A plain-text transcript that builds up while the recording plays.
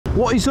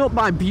What is up,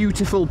 my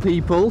beautiful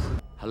people?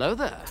 Hello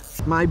there.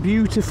 My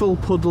beautiful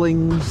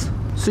puddlings.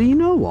 So you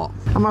know what?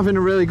 I'm having a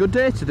really good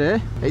day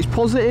today. It's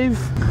positive.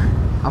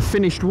 I've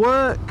finished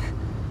work.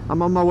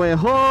 I'm on my way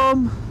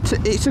home.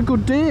 It's a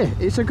good day.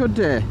 It's a good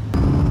day.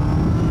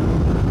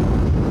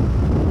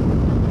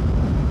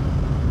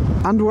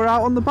 And we're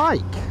out on the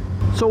bike.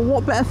 So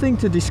what better thing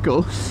to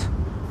discuss?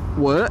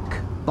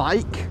 Work,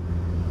 bike,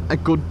 a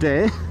good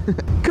day,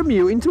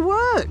 commuting to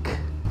work.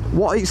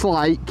 What it's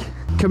like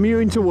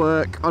commuting to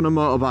work on a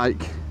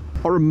motorbike.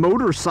 Or a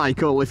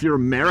motorcycle if you're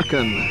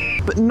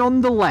American. But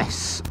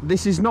nonetheless,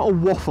 this is not a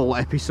waffle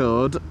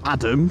episode,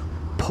 Adam,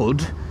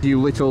 Pud, you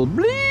little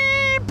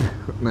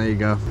bleep. There you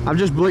go. I've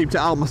just bleeped it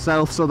out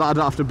myself so that I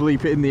don't have to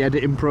bleep it in the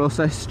editing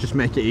process, just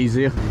make it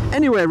easier.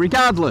 Anyway,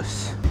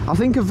 regardless, I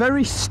think a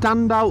very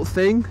standout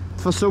thing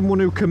for someone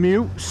who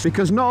commutes,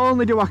 because not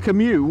only do I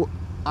commute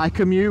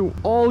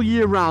all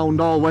year round,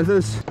 all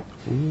weathers.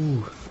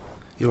 Ooh,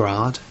 you're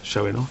hard,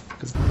 showing off.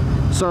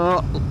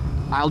 So,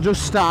 I'll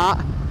just start.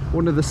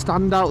 One of the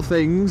standout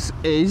things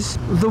is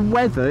the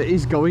weather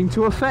is going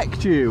to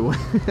affect you.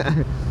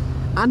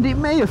 And it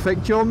may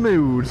affect your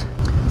mood.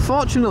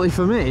 Fortunately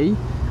for me,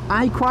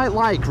 I quite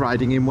like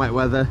riding in wet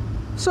weather.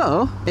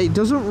 So, it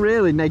doesn't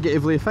really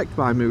negatively affect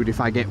my mood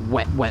if I get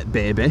wet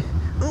baby.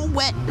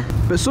 Wet.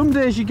 But some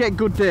days you get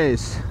good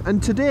days.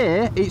 And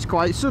today, it's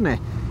quite sunny.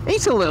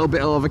 It's a little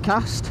bit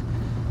overcast.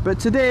 But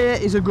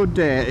today is a good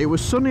day. It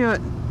was sunny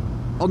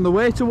on the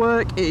way to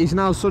work. It is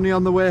now sunny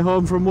on the way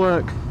home from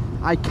work.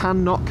 I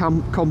cannot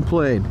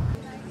complain.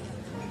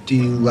 Do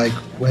you like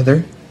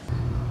weather?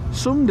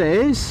 Some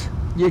days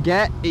you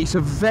get, it's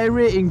a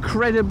very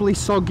incredibly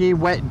soggy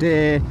wet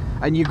day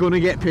and you're gonna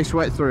get piss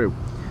wet through.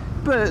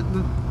 But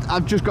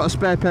I've just got a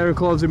spare pair of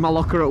clothes in my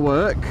locker at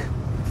work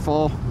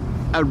for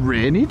a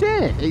rainy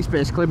day. It's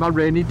basically my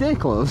rainy day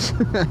clothes.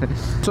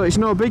 So it's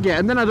no biggie.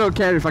 And then I don't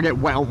care if I get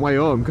wet on the way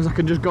home because I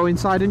can just go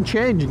inside and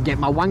change and get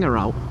my wanger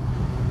out.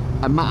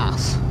 And my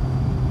ass.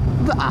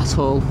 The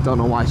asshole. Don't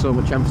know why so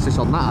much emphasis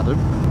on that,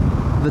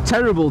 Adam. The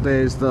terrible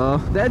days though,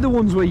 they're the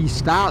ones where you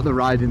start the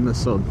ride in the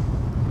sun.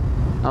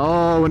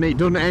 Oh, and it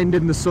doesn't end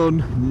in the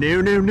sun.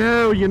 No, no,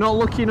 no, you're not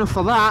lucky enough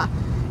for that.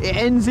 It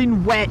ends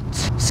in wet,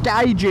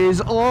 sky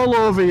jizz all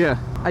over you,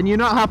 and you're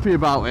not happy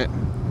about it.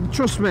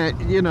 Trust me,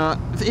 you know,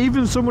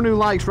 even someone who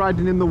likes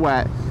riding in the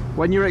wet,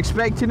 when you're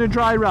expecting a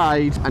dry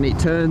ride and it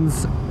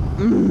turns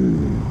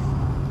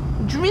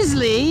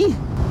drizzly,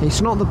 it's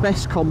not the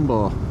best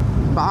combo.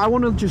 But I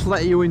want to just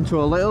let you into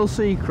a little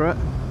secret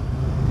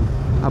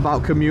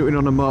about commuting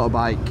on a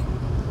motorbike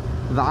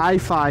that I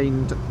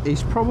find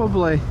is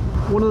probably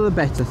one of the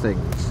better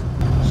things.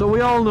 So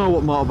we all know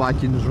what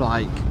motorbiking's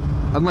like,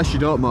 unless you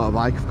don't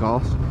motorbike, of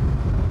course.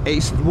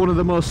 It's one of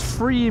the most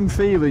freeing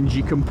feelings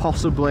you can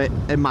possibly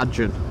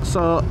imagine.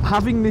 So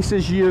having this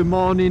as your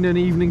morning and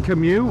evening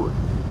commute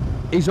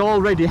is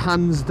already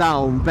hands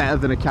down better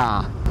than a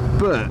car.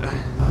 But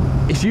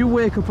if you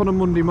wake up on a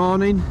Monday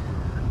morning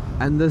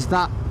and there's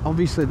that,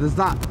 obviously there's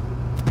that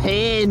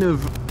pain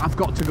of I've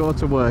got to go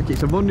to work,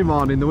 it's a Monday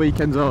morning, the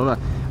weekend's over,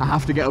 I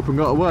have to get up and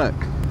go to work.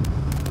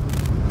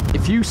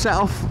 If you set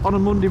off on a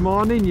Monday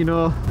morning, you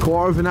know,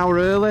 quarter of an hour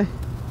early,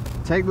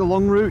 take the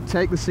long route,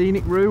 take the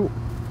scenic route,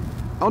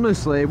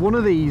 honestly, one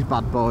of these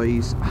bad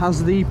boys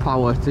has the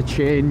power to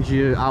change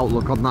your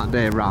outlook on that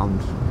day round.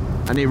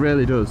 And it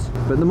really does.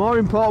 But the more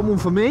important one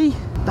for me,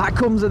 that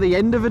comes at the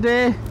end of a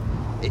day.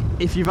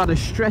 If you've had a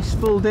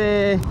stressful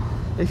day,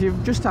 if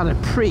you've just had a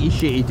pretty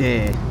shitty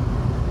day,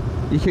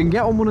 you can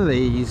get on one of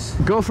these,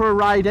 go for a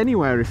ride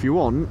anywhere if you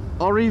want,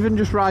 or even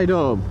just ride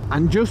home.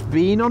 And just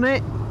being on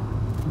it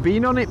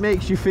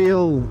makes you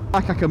feel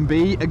like I can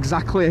be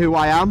exactly who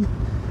I am.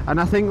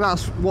 And I think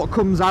that's what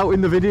comes out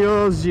in the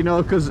videos, you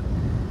know, because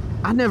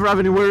I never have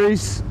any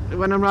worries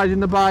when I'm riding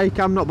the bike.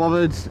 I'm not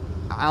bothered.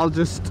 I'll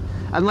just,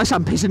 unless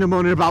I'm pissing and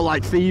moaning about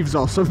like thieves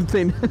or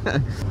something.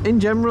 In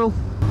general,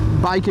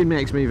 biking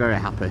makes me very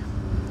happy.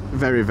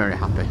 Very, very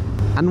happy.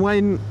 And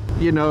when,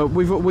 you know,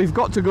 we've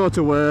got to go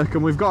to work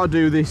and we've got to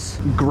do this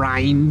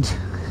grind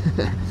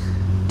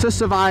to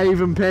survive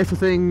and pay for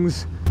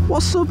things,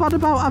 what's so bad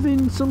about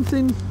having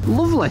something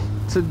lovely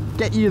to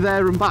get you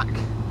there and back,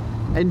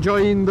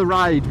 enjoying the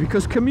ride?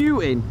 Because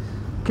commuting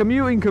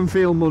can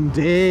feel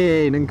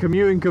mundane, and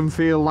commuting can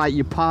feel like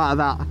you're part of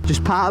that,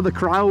 just part of the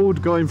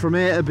crowd going from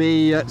A to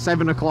B at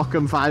 7 o'clock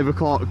and 5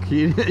 o'clock,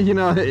 you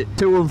know,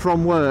 to and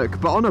from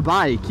work. But on a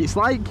bike, it's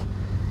like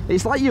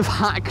you've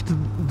hacked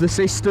the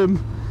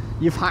system,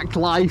 you've hacked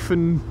life,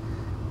 and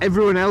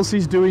everyone else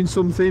is doing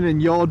something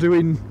and you're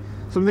doing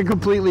something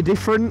completely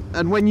different.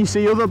 And when you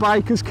see other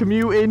bikers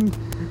commuting,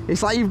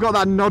 it's like you've got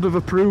that nod of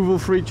approval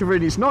for each other.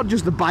 And it's not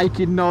just the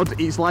biking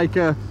nod, it's like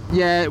a,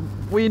 yeah,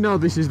 we know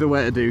this is the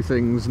way to do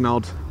things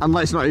nod. And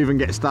let's not even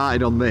get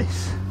started on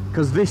this,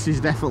 because this is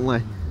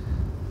definitely,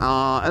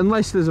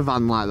 unless there's a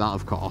van like that,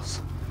 of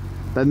course,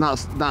 then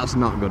that's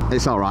not good.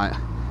 It's alright,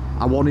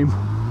 I want him.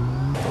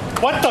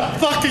 What the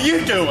fuck are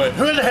you doing?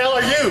 Who the hell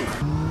are you?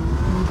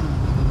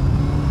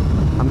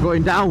 I'm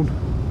going down.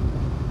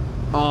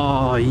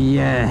 Oh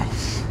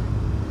yes.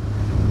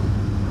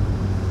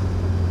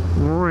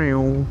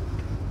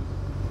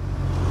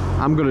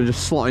 I'm gonna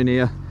just slot in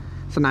here.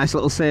 It's a nice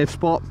little safe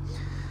spot.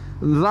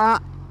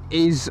 That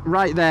is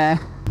right there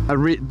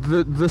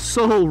the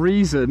sole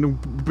reason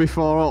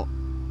before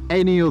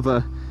any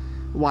other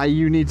why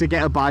you need to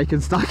get a bike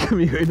and start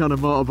commuting on a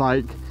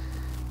motorbike,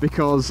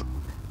 because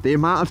the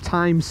amount of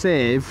time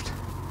saved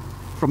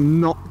from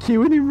not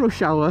queuing in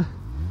rush hour,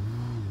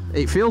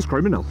 it feels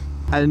criminal.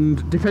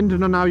 And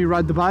depending on how you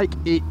ride the bike,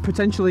 it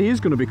potentially is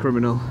going to be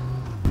criminal.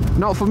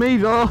 Not for me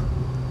though.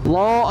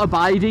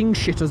 Law-abiding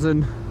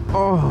citizen.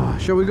 Oh,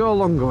 shall we go a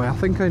longer way? I'm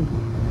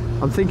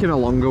thinking a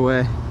longer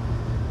way.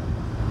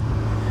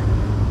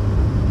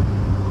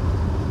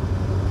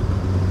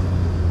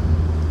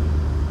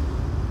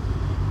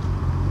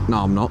 No,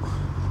 I'm not.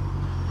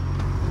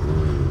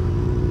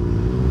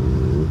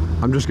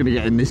 I'm just going to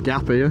get in this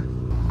gap here.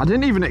 I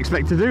didn't even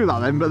expect to do that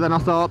then, but then I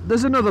thought,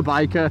 there's another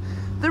biker,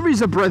 there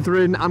is a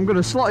brethren, I'm going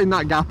to slot in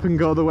that gap and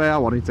go the way I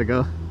wanted to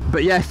go.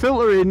 But yeah,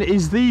 filtering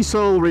is the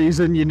sole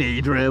reason you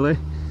need, really.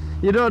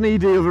 You don't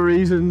need the other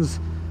reasons.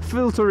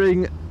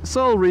 Filtering,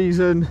 sole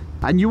reason.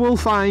 And you will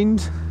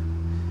find,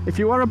 if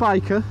you are a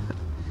biker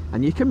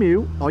and you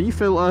commute or you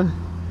filter,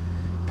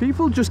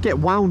 people just get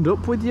wound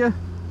up with you.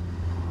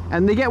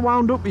 And they get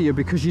wound up with you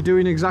because you're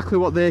doing exactly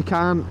what they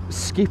can't,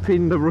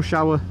 skipping the rush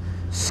hour,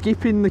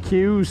 skipping the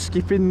queues,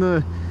 skipping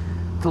the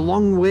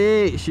long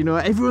waits. You know,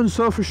 everyone's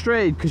so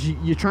frustrated because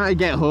you're trying to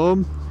get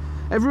home.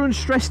 Everyone's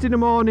stressed in the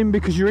morning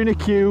because you're in a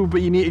queue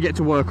but you need to get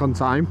to work on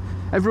time.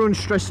 Everyone's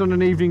stressed on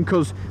an evening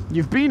because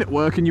you've been at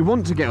work and you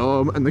want to get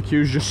home and the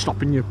queue's just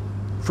stopping you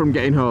from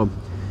getting home.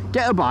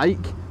 Get a bike,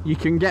 you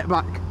can get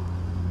back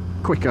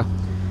quicker.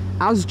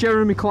 As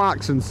Jeremy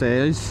Clarkson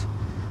says,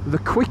 the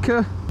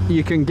quicker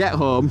you can get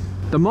home,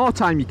 the more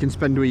time you can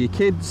spend with your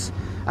kids,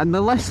 and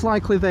the less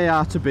likely they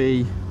are to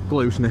be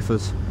glue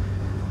sniffers.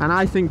 And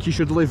I think you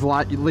should live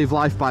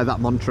life by that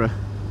mantra.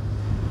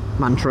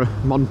 Mantra.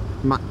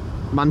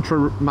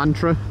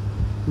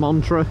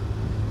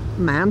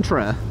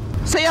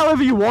 Say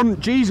however you want,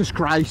 Jesus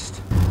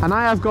Christ. And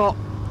I have got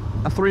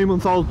a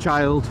 3-month-old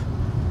child,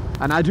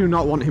 and I do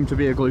not want him to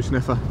be a glue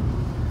sniffer.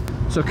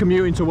 So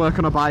commuting to work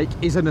on a bike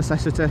is a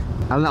necessity,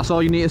 and that's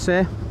all you need to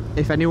say.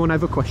 If anyone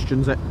ever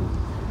questions it,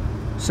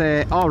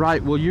 say,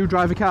 alright, will you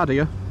drive a car, do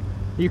you?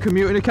 You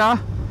commute in a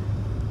car?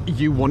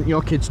 You want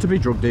your kids to be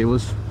drug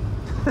dealers.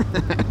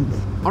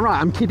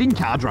 Alright, I'm kidding,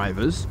 car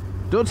drivers.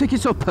 Don't take it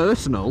so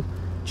personal.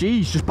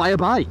 Geez, just buy a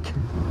bike.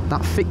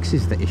 That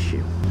fixes the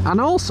issue. And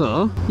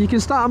also, you can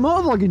start a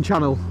motovlogging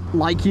channel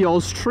like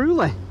yours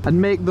truly and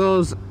make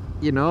those,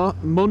 you know,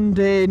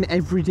 mundane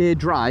everyday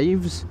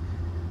drives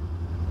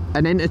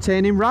an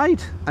entertaining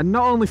ride. And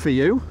not only for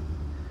you,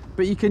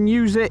 but you can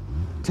use it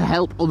to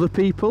help other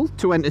people,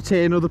 to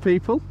entertain other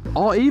people,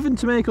 or even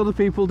to make other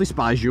people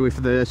despise you if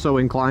they're so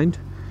inclined.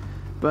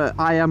 But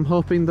I am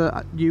hoping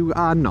that you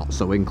are not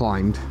so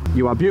inclined.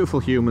 You are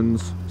beautiful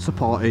humans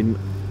supporting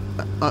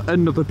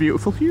another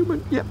beautiful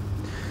human. Yep.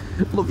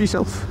 Love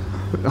yourself.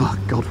 Oh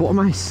God, what am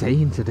I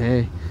saying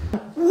today?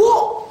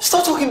 What?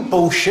 Stop talking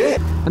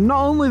bullshit. And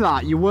not only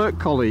that, your work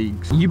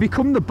colleagues, you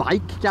become the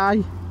bike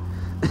guy.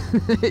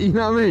 You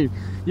know what I mean?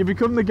 You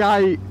become the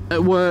guy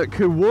at work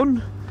who,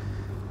 one,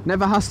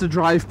 never has to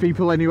drive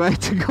people anywhere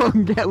to go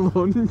and get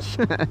lunch.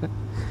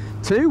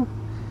 2,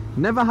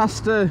 never has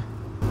to,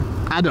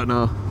 I don't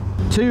know.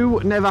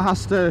 2, never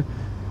has to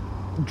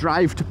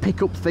drive to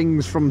pick up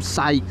things from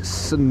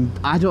sites, and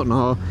I don't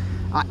know.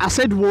 I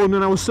said 1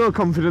 and I was so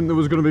confident there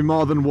was going to be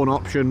more than one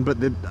option, but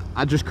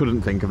I just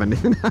couldn't think of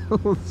anything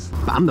else.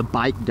 But I'm the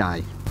bike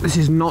guy. This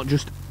is not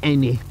just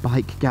any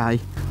bike guy.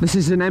 This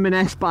is an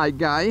M&S bike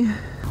guy.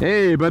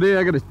 Hey buddy,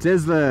 I got a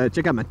Tesla.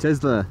 Check out my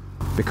Tesla.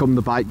 Become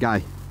the bike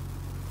guy.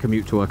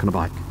 Commute to work on a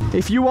bike.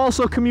 If you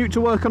also commute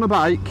to work on a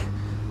bike,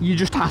 you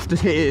just have to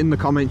hit it in the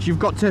comments. You've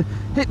got to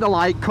hit the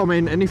like,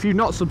 comment, and if you've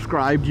not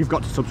subscribed, you've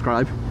got to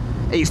subscribe.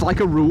 It's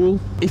like a rule.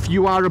 If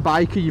you are a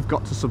biker, you've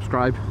got to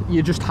subscribe.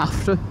 You just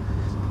have to.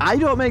 I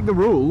don't make the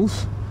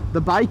rules. The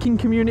biking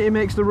community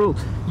makes the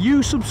rules.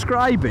 You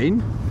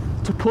subscribing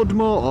to Puds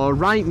Motor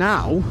right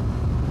now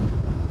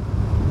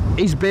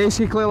is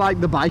basically like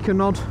the biker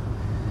nod.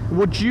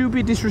 Would you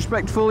be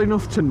disrespectful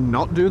enough to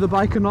not do the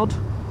biker nod?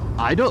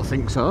 I don't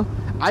think so.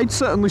 I'd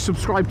certainly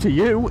subscribe to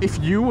you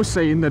if you were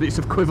saying that it's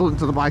equivalent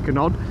to the biker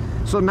nod.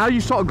 So now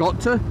you've sort of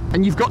got to,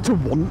 and you've got to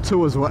want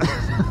to as well.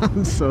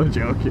 I'm so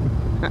joking.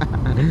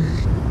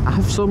 I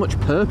have so much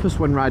purpose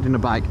when riding a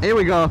bike. Here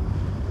we go.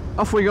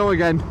 Off we go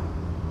again.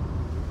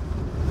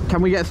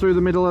 Can we get through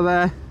the middle of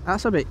there?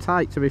 That's a bit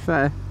tight, to be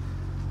fair.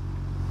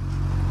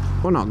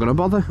 We're not going to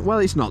bother. Well,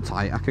 it's not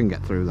tight. I can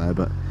get through there,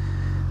 but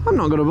I'm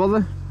not going to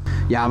bother.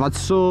 Yeah, I've had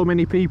so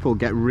many people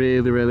get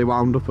really, really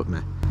wound up at me.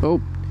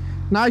 Oh,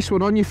 nice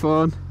one on your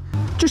phone.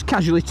 Just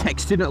casually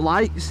texting at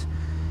lights.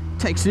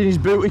 Texting his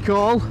booty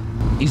call.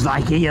 He's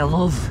like, here,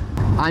 love.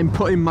 I'm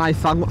putting my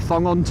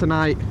thong on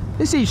tonight.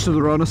 It's each to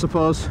their own, I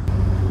suppose.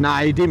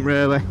 Nah, he didn't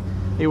really.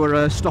 He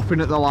were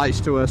stopping at the lights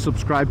to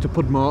subscribe to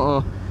Puds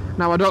Motor.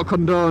 Now, I don't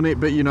condone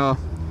it, but you know,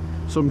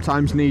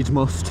 sometimes needs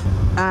must.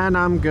 And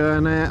I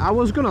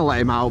was gonna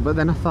let him out, but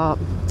then I thought,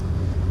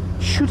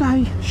 Should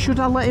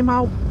I let him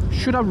out?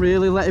 Should I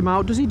really let him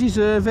out? Does he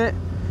deserve it?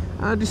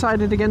 I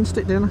decided against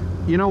it, didn't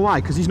I? You know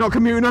why? Because he's not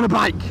commuting on a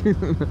bike.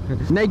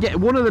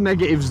 One of the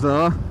negatives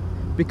though,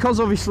 because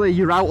obviously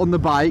you're out on the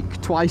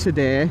bike twice a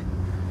day,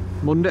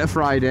 Monday to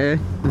Friday,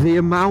 the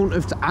amount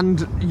of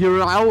and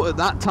you're out at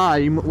that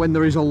time when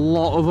there is a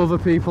lot of other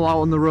people out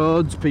on the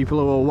roads, people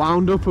who are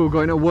wound up, who are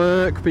going to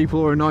work, people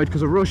who are annoyed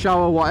because of rush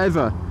hour,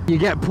 whatever. You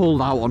get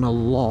pulled out on a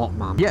lot,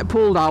 man. You get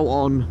pulled out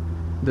on,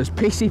 there's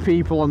pissy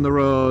people on the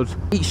road.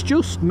 It's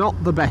just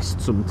not the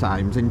best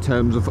sometimes in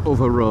terms of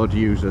other road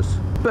users.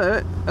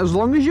 But as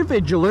long as you're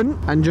vigilant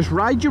and just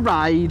ride your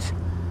ride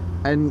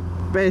and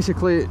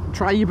basically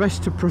try your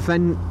best to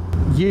prevent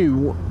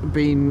you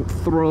being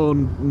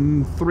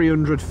thrown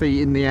 300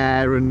 feet in the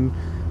air and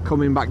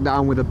coming back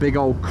down with a big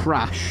old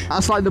crash.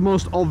 That's like the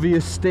most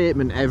obvious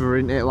statement ever,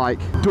 isn't it? Like,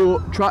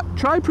 don't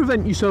try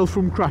prevent yourself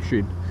from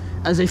crashing.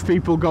 As if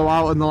people go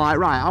out and they're like,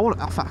 right,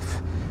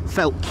 I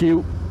felt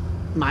cute,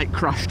 might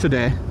crash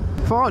today.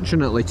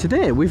 Fortunately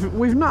today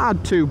we've not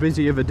had too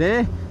busy of a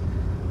day.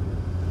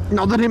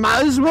 Not that it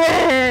matters.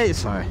 Wait,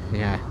 sorry,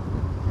 yeah.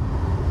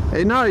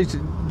 No, it's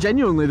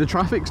genuinely, the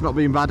traffic's not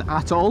been bad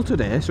at all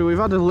today, so we've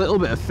had a little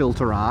bit of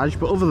filterage,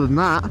 but other than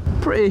that,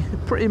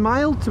 pretty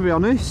mild, to be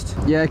honest.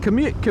 Yeah,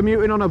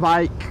 commuting on a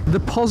bike, the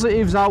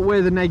positives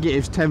outweigh the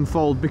negatives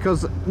tenfold,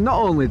 because not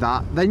only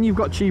that, then you've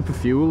got cheaper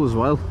fuel as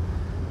well.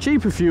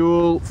 Cheaper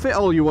fuel, fit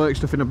all your work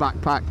stuff in a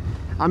backpack.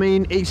 I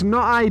mean, it's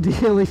not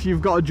ideal if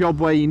you've got a job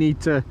where you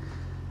need to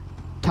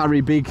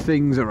carry big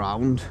things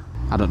around.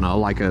 I don't know,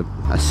 like a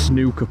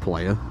snooker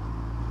player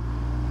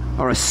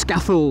or a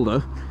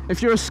scaffolder.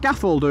 If you're a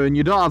scaffolder and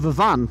you don't have a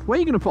van, where are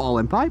you going to put all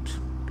them pipes?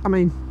 I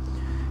mean,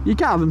 you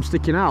can't have them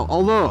sticking out.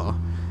 Although,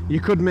 you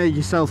could make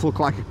yourself look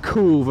like a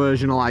cool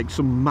version of like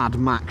some Mad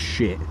Max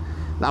shit.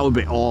 That would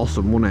be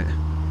awesome, wouldn't it?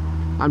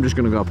 I'm just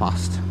going to go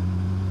past.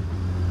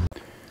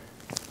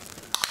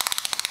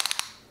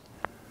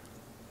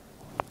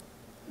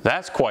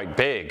 That's quite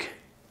big.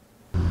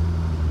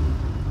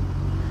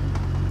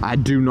 I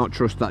do not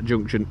trust that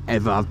junction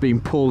ever. I've been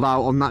pulled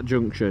out on that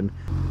junction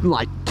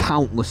like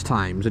countless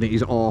times and it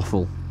is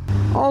awful.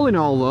 All in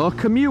all though,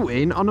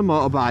 commuting on a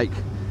motorbike,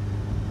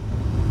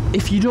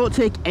 if you don't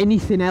take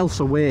anything else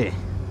away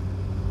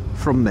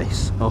from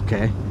this,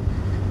 okay,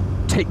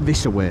 take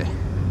this away.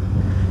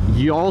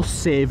 You're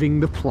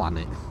saving the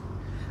planet.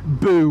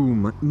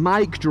 Boom,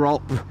 mic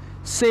drop,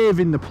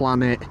 saving the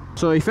planet.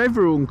 So if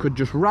everyone could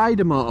just ride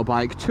a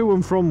motorbike to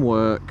and from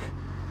work,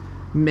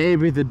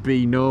 maybe there'd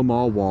be no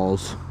more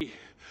wars.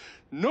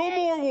 No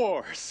more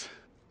wars!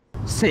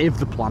 Save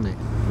the planet.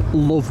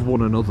 Love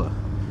one another.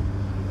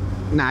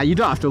 Nah, you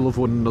don't have to love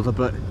one another,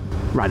 but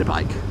ride a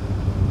bike.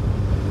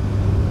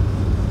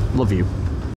 Love you.